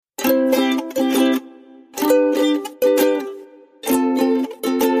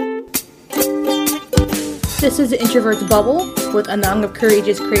This is the Introvert's Bubble with a nung of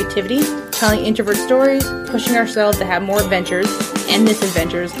courageous creativity, telling introvert stories, pushing ourselves to have more adventures and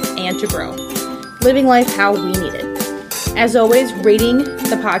misadventures, and to grow. Living life how we need it. As always, rating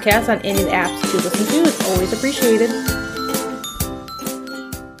the podcast on any apps to listen to is always appreciated.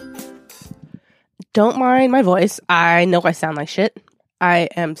 Don't mind my voice. I know I sound like shit. I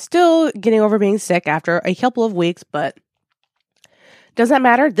am still getting over being sick after a couple of weeks, but doesn't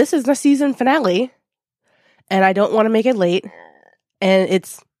matter. This is the season finale, and I don't want to make it late. And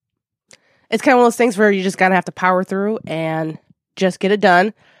it's kind of one of those things where you just gotta have to power through and just get it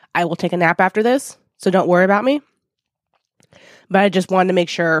done. I will take a nap after this, so don't worry about me. But I just wanted to make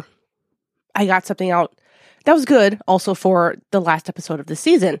sure I got something out that was good also for the last episode of the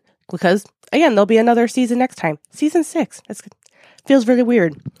season. Because, again, there'll be another season next time. Season 6. It feels really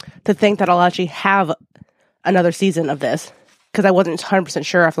weird to think that I'll actually have another season of this. Because I wasn't 100%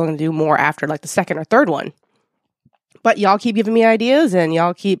 sure if I'm going to do more after like the second or third one. But y'all keep giving me ideas and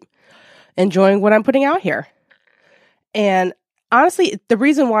y'all keep enjoying what I'm putting out here. And honestly, the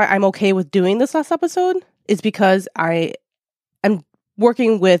reason why I'm okay with doing this last episode is because I'm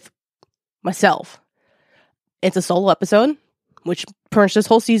working with myself. It's a solo episode, which pretty much this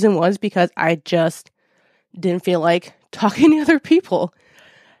whole season was because I just didn't feel like talking to other people.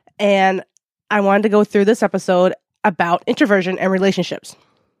 And I wanted to go through this episode about introversion and relationships.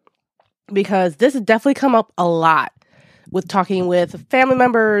 Because this has definitely come up a lot with talking with family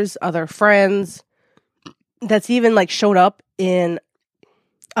members, other friends. That's even like showed up in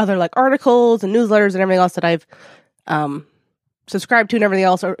other like articles and newsletters and everything else that I've subscribed to and everything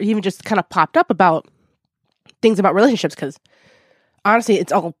else, or even just kind of popped up about things about relationships. Because honestly,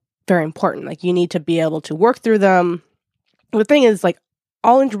 it's all very important. Like, you need to be able to work through them. The thing is, like,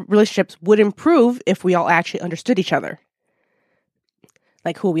 all relationships would improve if we all actually understood each other.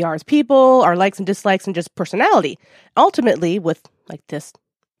 Like, who we are as people, our likes and dislikes, and just personality. Ultimately, with, like, this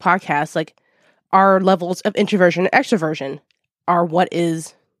podcast, like, our levels of introversion and extroversion are what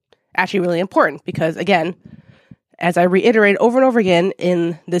is actually really important. Because, again, as I reiterate over and over again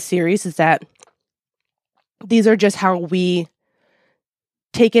in this series, is that these are just how we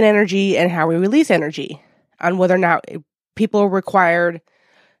take in energy and how we release energy, on whether or not people are required,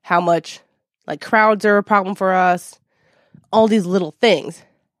 how much like crowds are a problem for us, all these little things.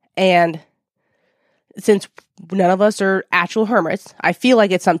 And since none of us are actual hermits, I feel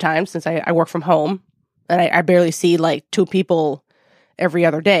like it sometimes, since I work from home and I barely see like 2 people every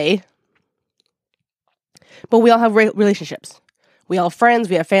other day, but we all have relationships. We all have friends,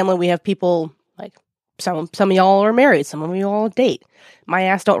 we have family, we have people. Like, some of y'all are married, some of y'all date. My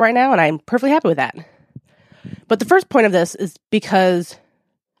ass don't right now, and I'm perfectly happy with that. But the first point of this is because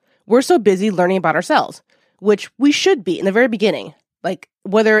we're so busy learning about ourselves, which we should be in the very beginning. Like,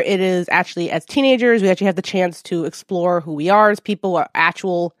 whether it is actually as teenagers, we actually have the chance to explore who we are as people, our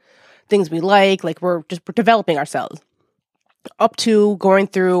actual things we like we're developing ourselves. Up to going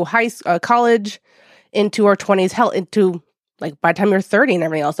through college, into our 20s, hell, into like by the time you're 30 and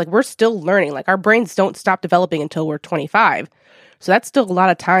everything else, like, we're still learning. Like, our brains don't stop developing until we're 25. So that's still a lot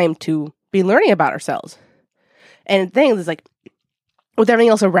of time to be learning about ourselves. And the thing is, like, with everything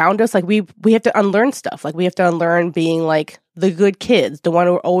else around us, like, we have to unlearn stuff. Like, we have to unlearn being like the good kids, the one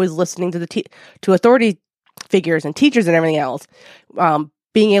who are always listening to to authority figures and teachers and everything else.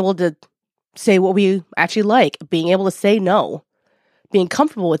 Being able to say what we actually like, being able to say no, being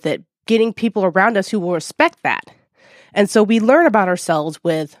comfortable with it, getting people around us who will respect that. And so we learn about ourselves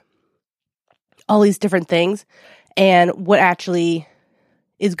with all these different things and what actually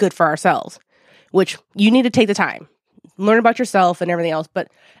is good for ourselves, which you need to take the time, learn about yourself and everything else.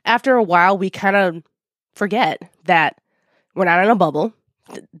 But after a while, we kind of forget that we're not in a bubble.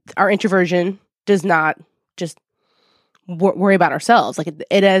 Our introversion does not just worry about ourselves. Like,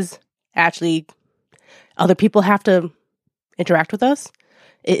 it is actually other people have to interact with us.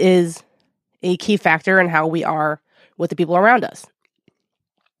 It is a key factor in how we are with the people around us.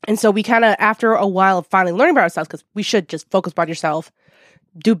 And so we kind of, after a while of finally learning about ourselves, because we should just focus on yourself,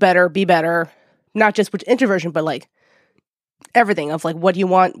 do better, be better, not just with introversion, but like everything of like, what do you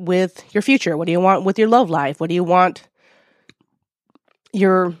want with your future? What do you want with your love life? What do you want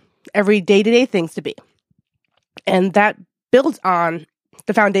your every day-to-day things to be? And that builds on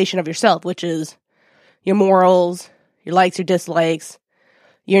the foundation of yourself, which is your morals, your likes, your dislikes,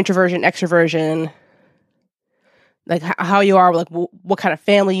 your introversion, extroversion, like how you are, like what kind of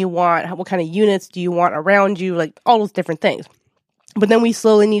family you want, what kind of units do you want around you, like all those different things. But then we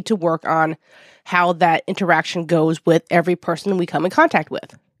slowly need to work on how that interaction goes with every person we come in contact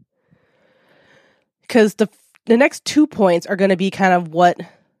with. Because the next 2 points are going to be kind of what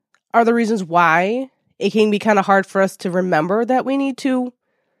are the reasons why it can be kind of hard for us to remember that we need to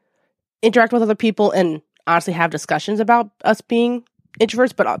interact with other people and honestly have discussions about us being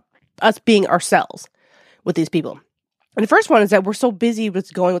introverts, but us being ourselves with these people. And the first one is that we're so busy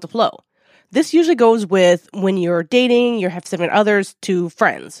with going with the flow. This usually goes with when you're dating, you have significant others, to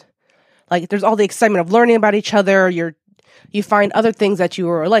friends. Like, there's all the excitement of learning about each other. You find other things that you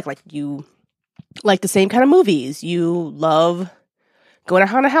are like you like the same kind of movies. You love going to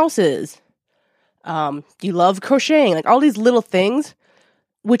haunted houses. You love crocheting, like all these little things,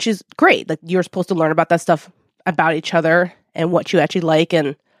 which is great. Like, you're supposed to learn about that stuff about each other and what you actually like.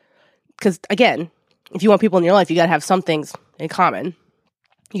 And because, again, if you want people in your life, you got to have some things in common.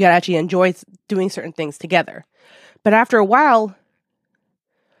 You got to actually enjoy doing certain things together. But after a while,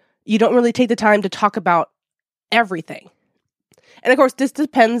 you don't really take the time to talk about everything. And of course, this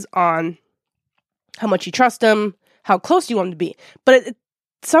depends on how much you trust them, how close you want them to be. But at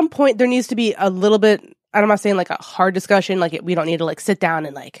some point, there needs to be a little bit, I'm not saying like a hard discussion, like we don't need to like sit down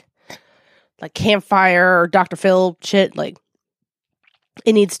and like campfire or Dr. Phil shit. Like,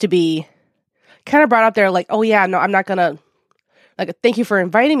 it needs to be kind of brought up there like, oh yeah, no, I'm not going to, like, thank you for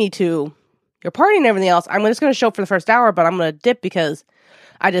inviting me to your party and everything else. I'm just going to show up for the first hour, but I'm going to dip because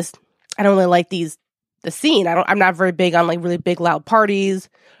I don't really like the scene. I'm not very big on like really big loud parties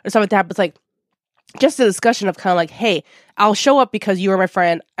or something like that. But it's like just a discussion of kind of like, hey, I'll show up because you are my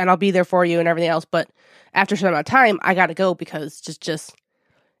friend and I'll be there for you and everything else. But after a certain amount of time, I got to go because just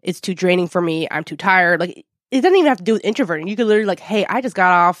it's too draining for me. I'm too tired. Like, it doesn't even have to do with introverting. You could literally like, hey, I just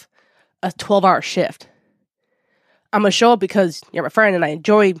got off a 12-hour shift. I'm going to show up because you're my friend and I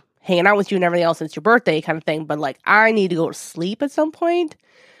enjoy hanging out with you and everything else and it's your birthday kind of thing. But like, I need to go to sleep at some point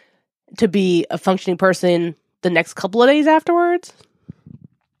to be a functioning person the next couple of days afterwards.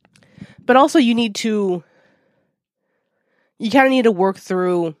 But also you kind of need to work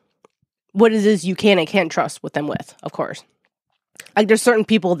through what it is you can and can't trust with them with, of course. Like, there's certain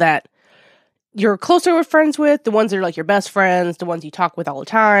people that you're closer with friends with, the ones that are like your best friends, the ones you talk with all the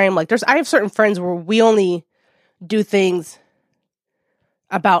time. Like, I have certain friends where we only do things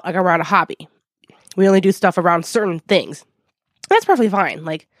about like around a hobby. We only do stuff around certain things. That's perfectly fine.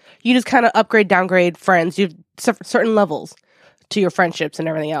 Like, you just kind of upgrade, downgrade friends. You have certain levels to your friendships and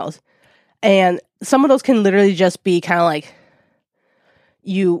everything else. And some of those can literally just be kind of like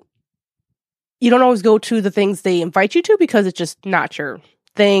you don't always go to the things they invite you to because it's just not your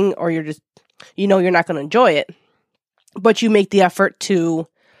thing, or you're just, you're not going to enjoy it. But you make the effort to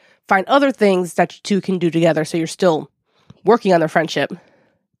find other things that you two can do together, so you're still working on their friendship.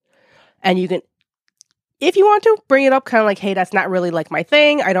 And you can, if you want to, bring it up kind of like, hey, that's not really like my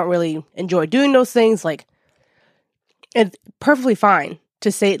thing. I don't really enjoy doing those things. Like, it's perfectly fine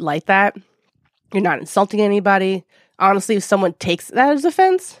to say it like that. You're not insulting anybody. Honestly, if someone takes that as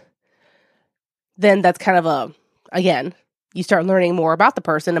offense, then that's kind of again, you start learning more about the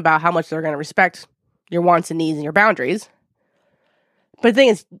person, about how much they're going to respect your wants and needs and your boundaries. But the thing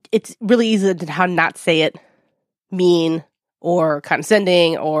is, it's really easy to how not say it mean or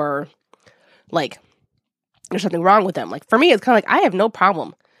condescending or like there's something wrong with them. Like, for me, it's kind of like, I have no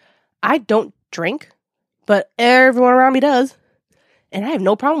problem. I don't drink, but everyone around me does. And I have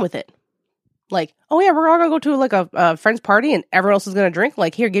no problem with it. Like, oh yeah, we're all going to go to like a friend's party and everyone else is going to drink.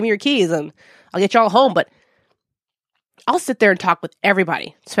 Like, here, give me your keys and I'll get y'all home. But I'll sit there and talk with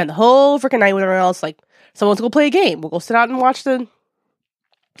everybody. Spend the whole freaking night with everyone else. Like, someone wants to go play a game. We'll go sit out and watch like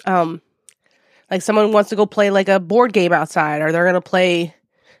someone wants to go play like a board game outside, or they're going to play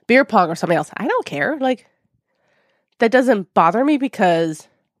beer pong or something else. I don't care. Like, that doesn't bother me because,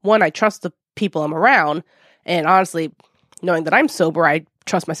 one, I trust the people I'm around. And honestly, knowing that I'm sober, I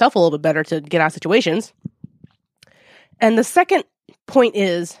trust myself a little bit better to get out of situations. And the second point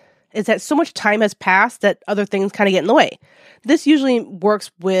is that so much time has passed that other things kind of get in the way. This usually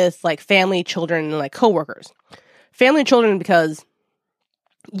works with like family, children, and like coworkers. Family and children, because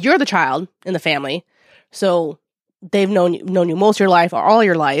you're the child in the family, so they've known you most of your life or all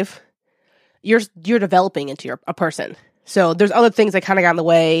your life. You're developing into a person. So there's other things that kind of got in the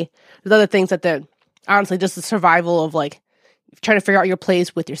way. There's other things that they're honestly just the survival of like trying to figure out your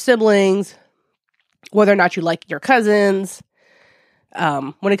place with your siblings, whether or not you like your cousins.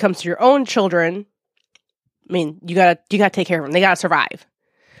 When it comes to your own children, I mean, you gotta take care of them. They gotta survive.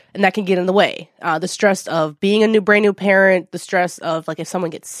 And that can get in the way. The stress of being a brand new parent, the stress of like if someone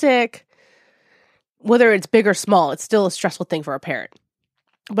gets sick, whether it's big or small, it's still a stressful thing for a parent.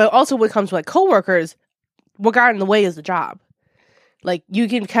 But also when it comes to like coworkers, what got in the way is the job. Like, you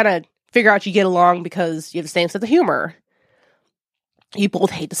can kind of figure out you get along because you have the same sense of humor. You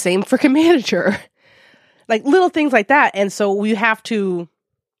both hate the same freaking manager. Like, little things like that. And so you have to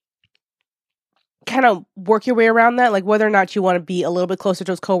kind of work your way around that, like whether or not you want to be a little bit closer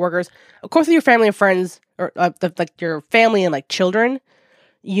to those coworkers. Of course, with your family and friends, or like your family and like children,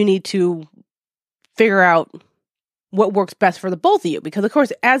 you need to figure out what works best for the both of you. Because of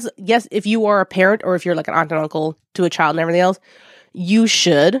course, if you are a parent or if you're like an aunt and uncle to a child and everything else, you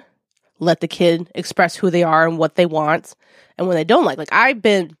should let the kid express who they are and what they want and when they don't like. Like, I've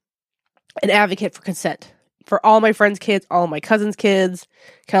been an advocate for consent for all my friends' kids, all my cousins' kids.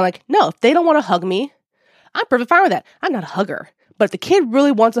 Kind of like, no, if they don't want to hug me, I'm perfectly fine with that. I'm not a hugger. But if the kid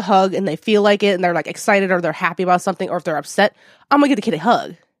really wants a hug and they feel like it and they're like excited or they're happy about something or if they're upset, I'm going to give the kid a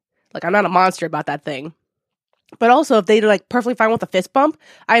hug. Like, I'm not a monster about that thing. But also, if they're like perfectly fine with a fist bump,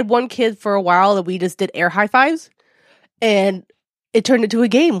 I had one kid for a while that we just did air high fives, and it turned into a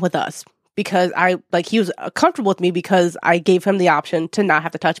game with us because he was comfortable with me because I gave him the option to not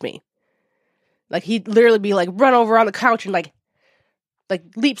have to touch me. Like, he'd literally be like run over on the couch and like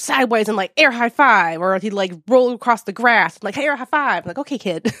leap sideways and like air high five, or he'd like roll across the grass and like, hey, air high five. I'm like, okay,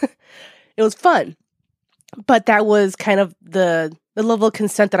 kid. It was fun. But that was kind of the level of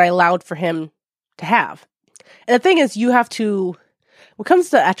consent that I allowed for him to have. And the thing is, you have to, when it comes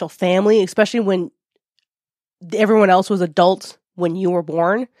to actual family, especially when everyone else was adults when you were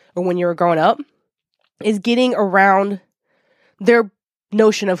born or when you were growing up, is getting around their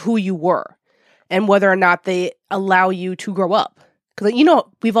notion of who you were and whether or not they allow you to grow up. Because,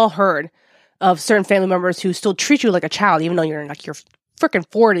 we've all heard of certain family members who still treat you like a child, even though you're in like your freaking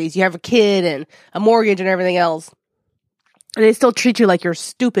 40s, you have a kid and a mortgage and everything else. And they still treat you like you're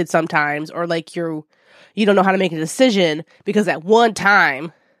stupid sometimes, or like you don't know how to make a decision because at one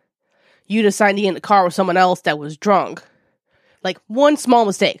time you decided to get in the car with someone else that was drunk. Like, one small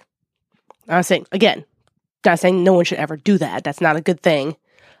mistake. I'm saying, again, not saying no one should ever do that. That's not a good thing.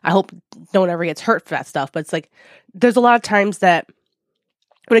 I hope no one ever gets hurt for that stuff. But it's like, there's a lot of times that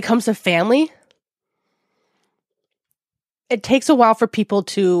when it comes to family, it takes a while for people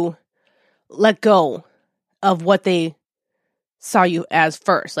to let go of what they saw you as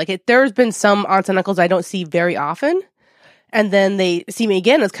first. Like, there's been some aunts and uncles I don't see very often, and then they see me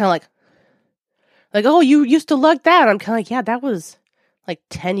again. It's kind of like, oh, you used to like that. I'm kind of like, yeah, that was like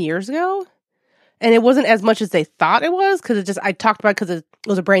 10 years ago, and it wasn't as much as they thought it was because I talked about it because it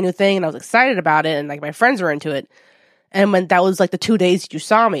was a brand new thing and I was excited about it, and like my friends were into it. And when that was like the 2 days you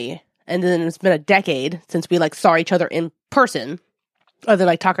saw me, and then it's been a decade since we like saw each other in person, other than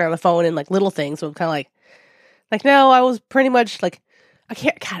like talking on the phone and like little things. So I'm kind of like, no, I was pretty much like, I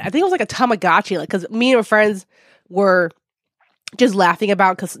think it was like a Tamagotchi, like, because me and my friends were just laughing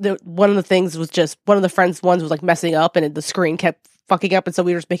about, because one of the things was just, one of the friends' ones was like messing up and the screen kept fucking up, and so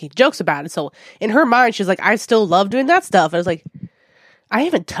we were just making jokes about it. So in her mind, she's like, I still love doing that stuff. And I was like, I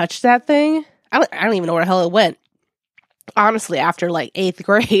haven't touched that thing. I don't even know where the hell it went. Honestly, after like 8th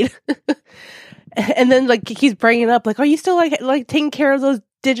grade. And then like he keeps bringing it up, like, are you still like taking care of those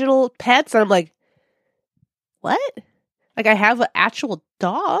digital pets? And I'm like, what? Like, I have an actual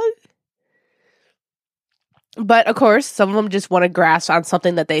dog? But of course, some of them just want to grasp on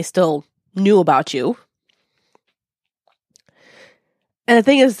something that they still knew about you. And the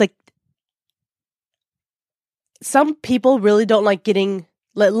thing is, like, some people really don't like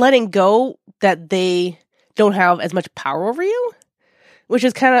letting go that they don't have as much power over you, which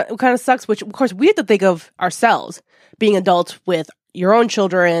is kind of sucks, which of course we have to think of ourselves being adults with your own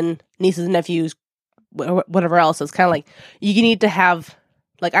children, nieces and nephews, whatever else. It's kind of like, you need to have,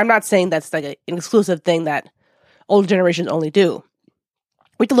 like, I'm not saying that's like an exclusive thing that older generations only do.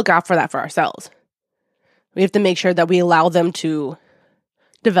 We have to look out for that for ourselves. We have to make sure that we allow them to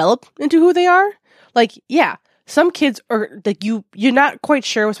develop into who they are. Like, yeah, some kids are like, you're not quite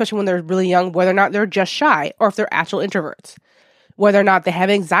sure, especially when they're really young, whether or not they're just shy or if they're actual introverts, whether or not they have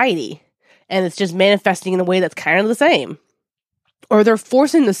anxiety and it's just manifesting in a way that's kind of the same, or they're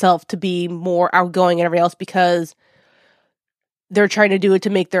forcing themselves to be more outgoing and everything else because they're trying to do it to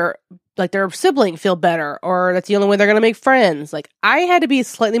make their sibling feel better, or that's the only way they're going to make friends. Like, I had to be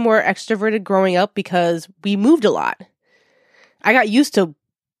slightly more extroverted growing up because we moved a lot. I got used to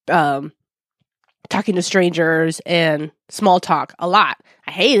talking to strangers and small talk a lot.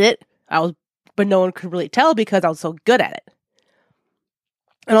 I hated it. But no one could really tell because I was so good at it.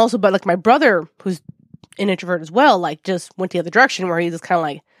 And also, but like my brother, who's an introvert as well, like just went the other direction where he just kind of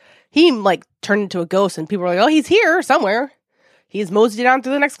like, he like turned into a ghost, and people were like, oh, he's here somewhere. He's moseyed on to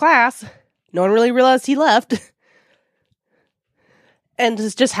the next class. No one really realized he left. And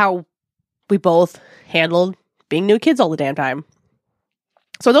it's just how we both handled being new kids all the damn time.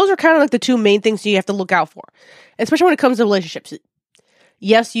 So those are kind of like the two main things you have to look out for, especially when it comes to relationships.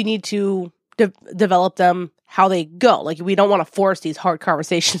 Yes, you need to develop them, how they go. Like, we don't want to force these hard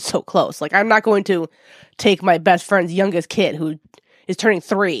conversations so close. Like, I'm not going to take my best friend's youngest kid who is turning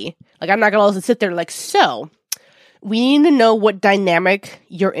 3. Like, I'm not going to also sit there like, so we need to know what dynamic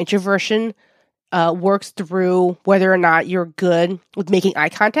your introversion works through, whether or not you're good with making eye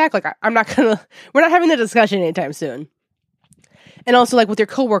contact. Like, we're not having the discussion anytime soon. And also, like, with your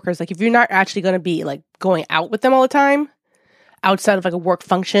coworkers, like, if you're not actually going to be, like, going out with them all the time, outside of, like, a work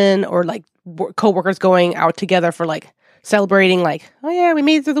function, or, like, coworkers going out together for, like, celebrating, like, oh, yeah, we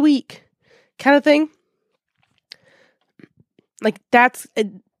made it through the week kind of thing. Like,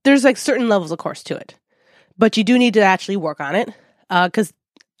 there's, like, certain levels, of course, to it. But you do need to actually work on it. Because,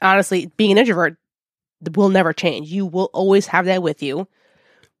 honestly, being an introvert will never change. You will always have that with you.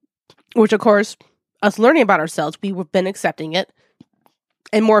 Which, of course, us learning about ourselves, we've been accepting it.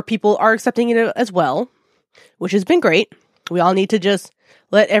 And more people are accepting it as well, which has been great. We all need to just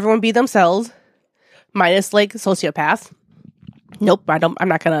let everyone be themselves, minus, like, sociopaths. Nope, I'm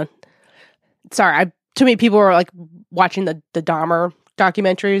not gonna. Sorry, too many people are, like, watching the Dahmer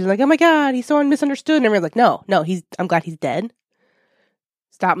documentaries and like, oh my god, he's so misunderstood. And everyone's like, no, I'm glad he's dead.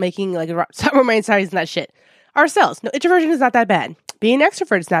 Stop romanticizing that shit. Ourselves. No, introversion is not that bad. Being an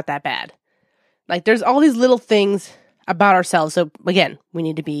extrovert is not that bad. Like, there's all these little things about ourselves. So, again, we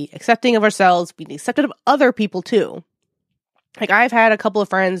need to be accepting of ourselves. We need to be accepting of other people, too. Like, I've had a couple of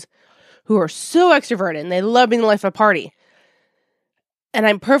friends who are so extroverted, and they love being the life of a party. And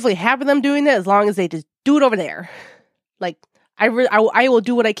I'm perfectly happy with them doing that as long as they just do it over there. Like, I will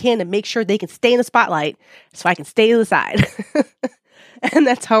do what I can to make sure they can stay in the spotlight so I can stay to the side. And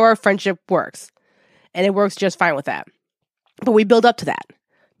that's how our friendship works. And it works just fine with that. But we build up to that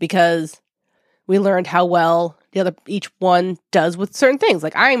because we learned how well each one does with certain things.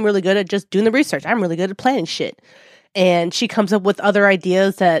 Like, I'm really good at just doing the research. I'm really good at planning shit. And she comes up with other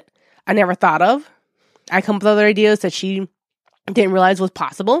ideas that I never thought of. I come up with other ideas that she didn't realize was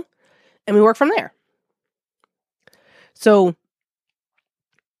possible. And we work from there. So,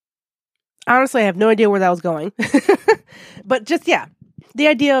 honestly, I have no idea where that was going. But just, yeah, the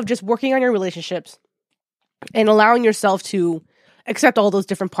idea of just working on your relationships and allowing yourself to accept all those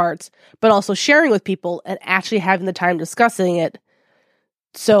different parts, but also sharing with people and actually having the time discussing it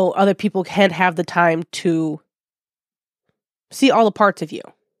so other people can have the time to see all the parts of you.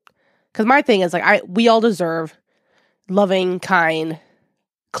 Because my thing is, like, we all deserve loving, kind,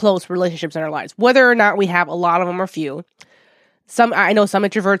 close relationships in our lives, whether or not we have a lot of them or few. I know some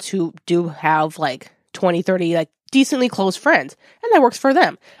introverts who do have, like, 20, 30, like, decently close friends, and that works for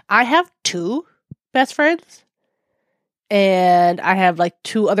them. I have 2 best friends, and I have, like,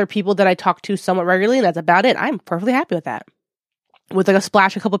 2 other people that I talk to somewhat regularly, and that's about it. I'm perfectly happy with that. With, like,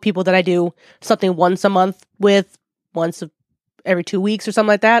 a couple of people that I do something once a month with, once every 2 weeks or something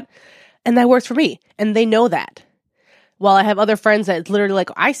like that, and that works for me, and they know that. While I have other friends that literally, like,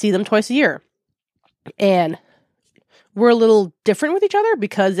 I see them twice a year, and we're a little different with each other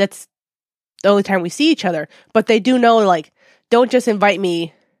because it's the only time we see each other, but they do know, like, don't just invite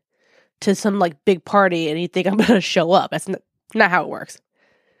me to some, like, big party and you think I'm going to show up. That's not how it works.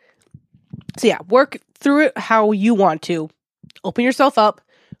 So yeah, work through it how you want to. Open yourself up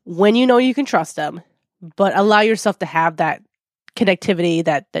when you know you can trust them, but allow yourself to have that connectivity,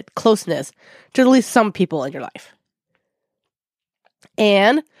 that closeness to at least some people in your life.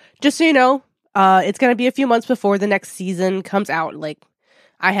 And just so you know, it's going to be a few months before the next season comes out. Like,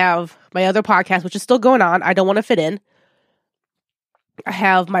 I have my other podcast, which is still going on. I don't want to fit in. I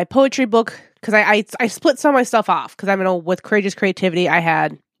have my poetry book, because I split some of my stuff off, because with Courageous Creativity, I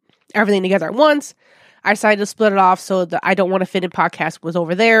had everything together at once. I decided to split it off, so the I Don't Want to Fit In podcast was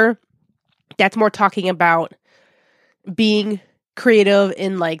over there. That's more talking about being creative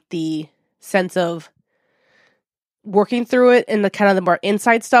in, like, the sense of working through it and the kind of the more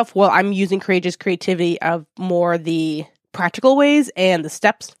inside stuff. Well, I'm using Courageous Creativity of more the practical ways and the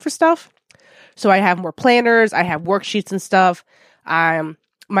steps for stuff. So I have more planners, I have worksheets and stuff. My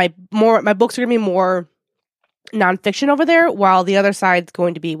books are going to be more nonfiction over there, while the other side's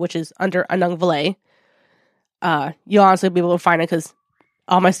going to be, which is under Anung Valet. You'll honestly be able to find it because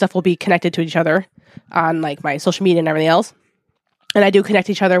all my stuff will be connected to each other on, like, my social media and everything else. And I do connect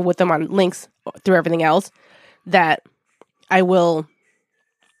each other with them on links through everything else that I'll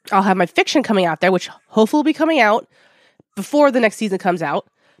have my fiction coming out there, which hopefully will be coming out before the next season comes out.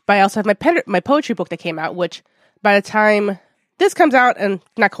 But I also have my poetry book that came out, which by the time this comes out, and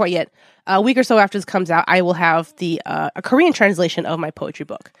not quite yet, a week or so after this comes out, I will have a Korean translation of my poetry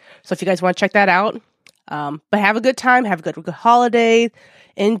book. So if you guys want to check that out, but have a good time, have a good holiday,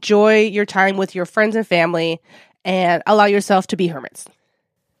 enjoy your time with your friends and family, and allow yourself to be hermits.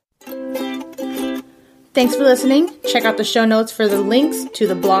 Thanks for listening. Check out the show notes for the links to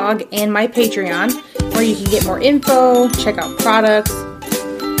the blog and my Patreon, where you can get more info, check out products.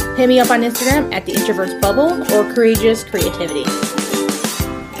 Hit me up on Instagram at The Introverts Bubble or Courageous Creativity.